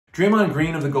Draymond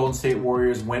Green of the Golden State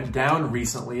Warriors went down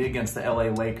recently against the LA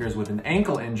Lakers with an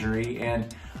ankle injury,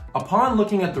 and upon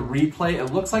looking at the replay,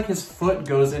 it looks like his foot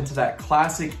goes into that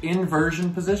classic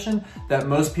inversion position that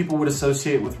most people would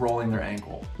associate with rolling their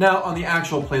ankle. Now, on the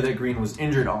actual play that Green was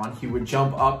injured on, he would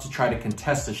jump up to try to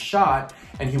contest a shot,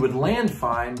 and he would land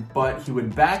fine, but he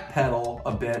would backpedal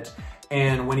a bit.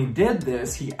 And when he did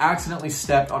this, he accidentally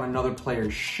stepped on another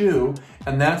player's shoe,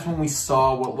 and that's when we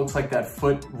saw what looks like that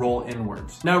foot roll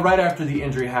inwards. Now, right after the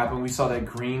injury happened, we saw that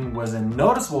Green was in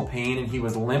noticeable pain and he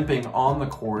was limping on the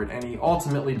court, and he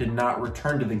ultimately did not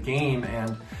return to the game.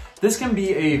 And this can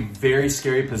be a very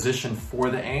scary position for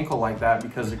the ankle like that,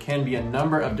 because there can be a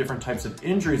number of different types of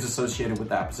injuries associated with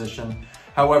that position.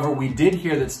 However, we did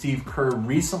hear that Steve Kerr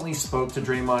recently spoke to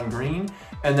Draymond Green,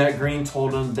 and that Green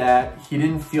told him that he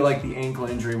didn't feel like the ankle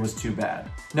injury was too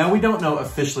bad. Now, we don't know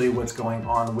officially what's going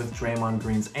on with Draymond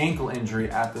Green's ankle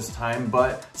injury at this time,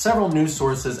 but several news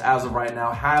sources as of right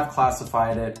now have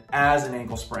classified it as an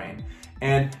ankle sprain.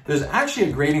 And there's actually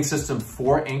a grading system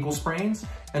for ankle sprains.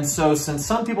 And so since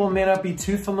some people may not be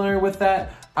too familiar with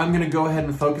that, I'm gonna go ahead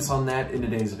and focus on that in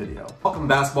today's video. Welcome,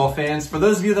 basketball fans. For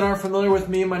those of you that aren't familiar with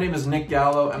me, my name is Nick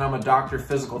Gallo and I'm a doctor of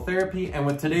physical therapy. And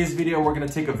with today's video, we're gonna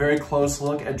take a very close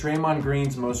look at Draymond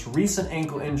Green's most recent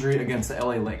ankle injury against the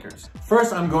LA Lakers.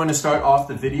 First, I'm going to start off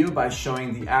the video by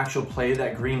showing the actual play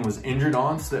that Green was injured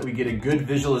on so that we get a good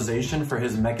visualization for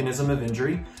his mechanism of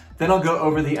injury. Then I'll go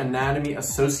over the anatomy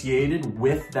associated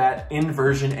with that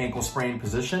inversion ankle sprain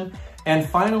position. And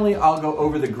finally, I'll go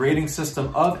over the grading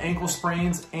system of ankle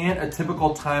sprains and a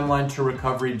typical timeline to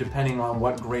recovery depending on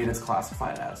what grade it's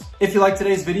classified as. If you like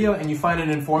today's video and you find it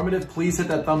informative, please hit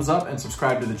that thumbs up and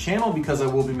subscribe to the channel, because I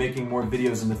will be making more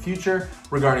videos in the future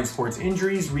regarding sports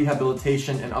injuries,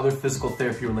 rehabilitation, and other physical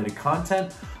therapy related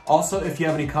content. Also, if you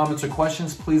have any comments or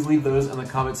questions, please leave those in the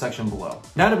comment section below.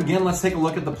 Now to begin, let's take a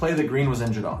look at the play that Green was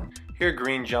injured on. Here,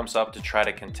 Green jumps up to try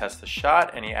to contest the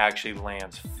shot, and he actually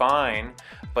lands fine.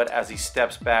 But as he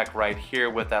steps back right here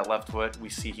with that left foot, we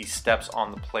see he steps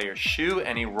on the player's shoe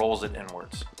and he rolls it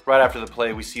inwards. Right after the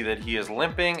play, we see that he is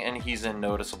limping and he's in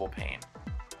noticeable pain.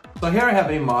 So here I have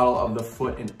a model of the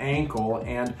foot and ankle,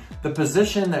 and the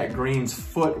position that Green's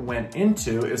foot went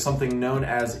into is something known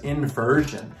as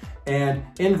inversion. And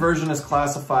inversion is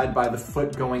classified by the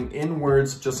foot going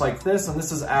inwards just like this, and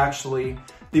this is actually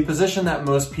the position that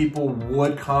most people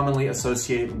would commonly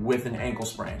associate with an ankle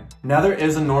sprain. Now, there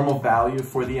is a normal value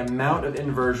for the amount of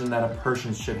inversion that a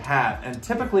person should have, and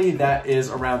typically that is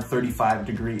around 35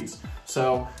 degrees.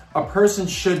 So a person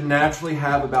should naturally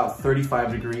have about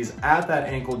 35 degrees at that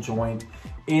ankle joint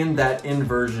in that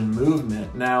inversion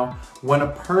movement. Now, when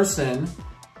a person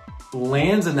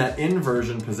lands in that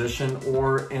inversion position,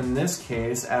 or in this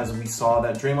case, as we saw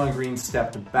that Draymond Green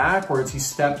stepped backwards, he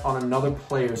stepped on another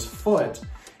player's foot,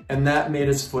 and that made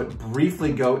his foot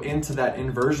briefly go into that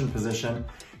inversion position.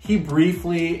 He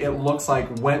briefly, it looks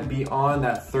like, went beyond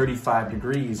that 35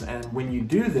 degrees. And when you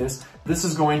do this, this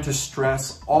is going to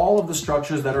stress all of the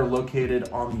structures that are located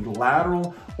on the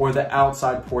lateral or the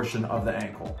outside portion of the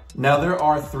ankle. Now, there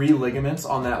are 3 ligaments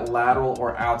on that lateral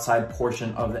or outside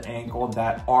portion of the ankle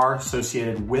that are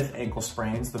associated with ankle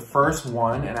sprains. The first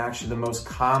one, and actually the most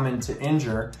common to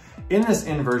injure in this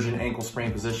inversion ankle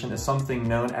sprain position, is something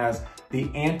known as the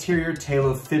anterior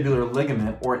talofibular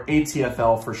ligament, or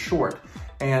ATFL for short.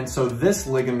 And so this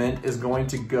ligament is going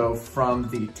to go from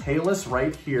the talus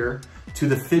right here to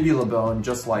the fibula bone,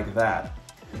 just like that.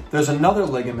 There's another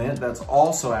ligament that's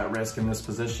also at risk in this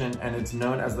position, and it's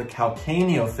known as the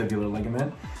calcaneofibular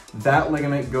ligament. That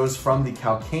ligament goes from the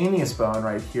calcaneus bone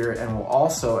right here and will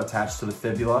also attach to the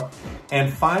fibula.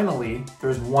 And finally,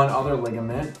 there's one other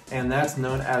ligament, and that's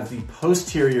known as the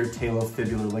posterior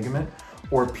talofibular ligament,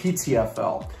 or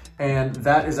PTFL. And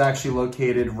that is actually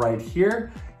located right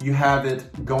here. You have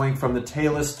it going from the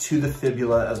talus to the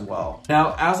fibula as well.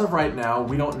 Now, as of right now,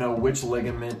 we don't know which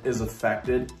ligament is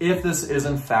affected, if this is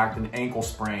in fact an ankle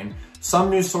sprain. Some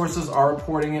news sources are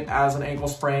reporting it as an ankle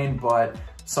sprain, but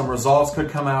some results could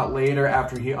come out later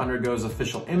after he undergoes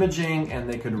official imaging, and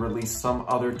they could release some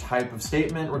other type of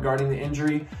statement regarding the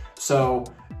injury. So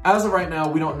as of right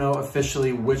now, we don't know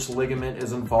officially which ligament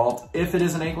is involved if it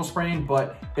is an ankle sprain,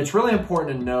 but it's really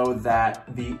important to know that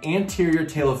the anterior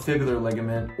talofibular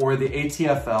ligament, or the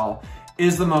ATFL,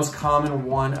 is the most common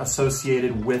one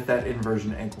associated with that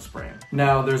inversion ankle sprain.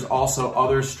 Now, there's also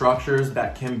other structures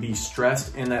that can be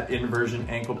stressed in that inversion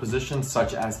ankle position,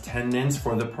 such as tendons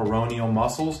for the peroneal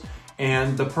muscles.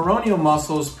 And the peroneal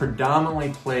muscles predominantly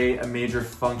play a major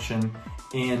function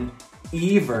in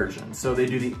eversion. So they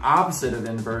do the opposite of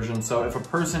inversion. So if a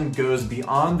person goes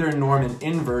beyond their norm in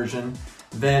inversion,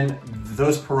 then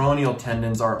those peroneal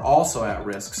tendons are also at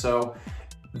risk. So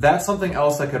that's something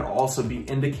else that could also be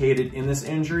indicated in this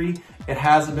injury. It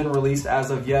hasn't been released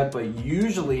as of yet, but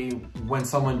usually when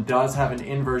someone does have an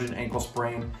inversion ankle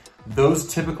sprain,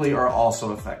 those typically are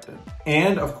also affected.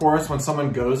 And of course, when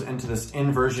someone goes into this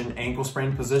inversion ankle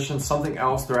sprain position, something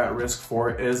else they're at risk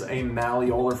for is a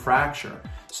malleolar fracture.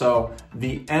 So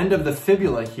the end of the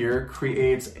fibula here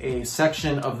creates a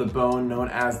section of the bone known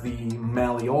as the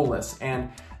malleolus,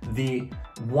 and the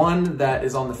one that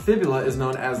is on the fibula is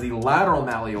known as the lateral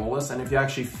malleolus. And if you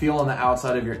actually feel on the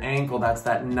outside of your ankle, that's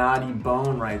that knotty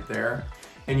bone right there.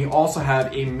 And you also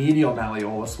have a medial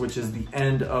malleolus, which is the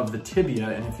end of the tibia.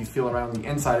 And if you feel around the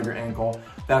inside of your ankle,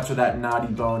 that's where that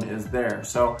knotty bone is there.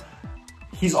 So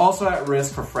he's also at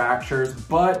risk for fractures,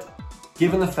 but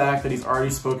given the fact that he's already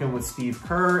spoken with Steve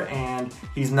Kerr and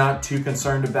he's not too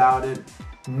concerned about it,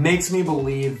 makes me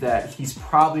believe that he's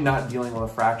probably not dealing with a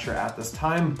fracture at this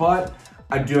time, but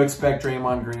I do expect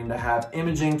Draymond Green to have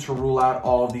imaging to rule out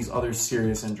all of these other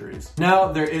serious injuries.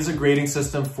 Now, there is a grading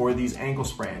system for these ankle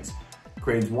sprains.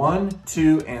 Grades 1,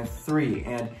 2, and 3.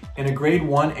 And in a grade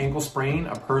 1 ankle sprain,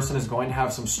 a person is going to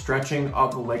have some stretching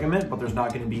of the ligament, but there's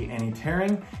not going to be any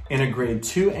tearing. In a grade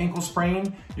 2 ankle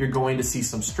sprain, you're going to see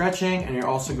some stretching, and you're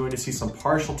also going to see some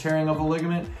partial tearing of the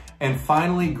ligament. And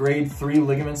finally, grade 3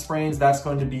 ligament sprains, that's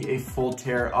going to be a full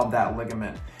tear of that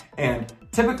ligament. And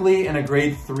typically in a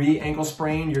grade 3 ankle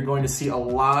sprain, you're going to see a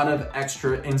lot of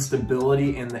extra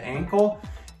instability in the ankle.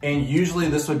 And usually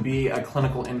this would be a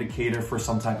clinical indicator for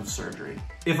some type of surgery.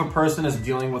 If a person is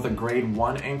dealing with a grade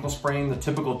 1 ankle sprain, the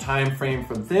typical time frame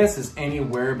for this is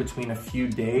anywhere between a few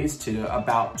days to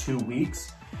about 2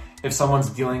 weeks. If someone's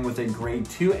dealing with a grade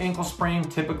 2 ankle sprain,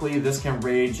 typically this can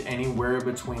range anywhere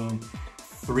between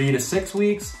 3 to 6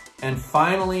 weeks. And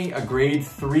finally, a grade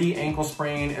 3 ankle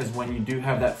sprain is when you do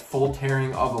have that full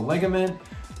tearing of a ligament.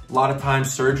 A lot of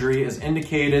times surgery is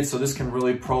indicated, so this can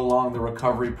really prolong the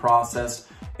recovery process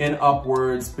in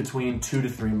upwards between 2 to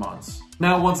 3 months.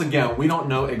 Now, once again, we don't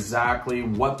know exactly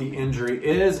what the injury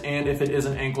is, and if it is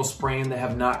an ankle sprain, they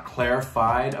have not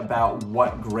clarified about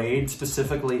what grade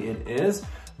specifically it is.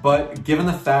 But given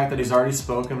the fact that he's already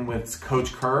spoken with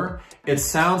Coach Kerr, it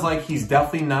sounds like he's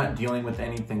definitely not dealing with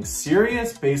anything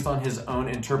serious based on his own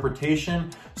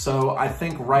interpretation. So I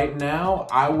think right now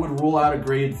I would rule out a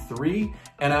grade 3,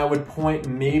 and I would point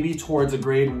maybe towards a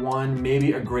grade 1,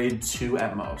 maybe a grade 2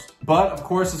 at most. But of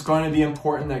course, it's going to be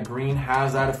important that Green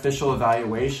has that official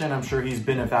evaluation. I'm sure he's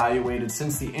been evaluated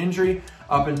since the injury.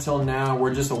 Up until now,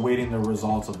 we're just awaiting the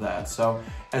results of that. So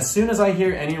as soon as I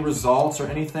hear any results or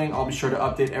anything, I'll be sure to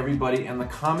update everybody in the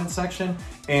comment section.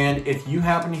 And if you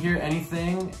happen to hear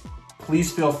anything,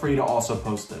 please feel free to also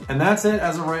post it. And that's it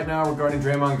as of right now regarding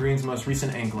Draymond Green's most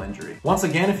recent ankle injury. Once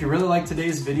again, if you really liked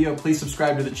today's video, please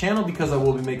subscribe to the channel because I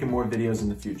will be making more videos in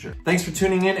the future. Thanks for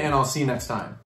tuning in, and I'll see you next time.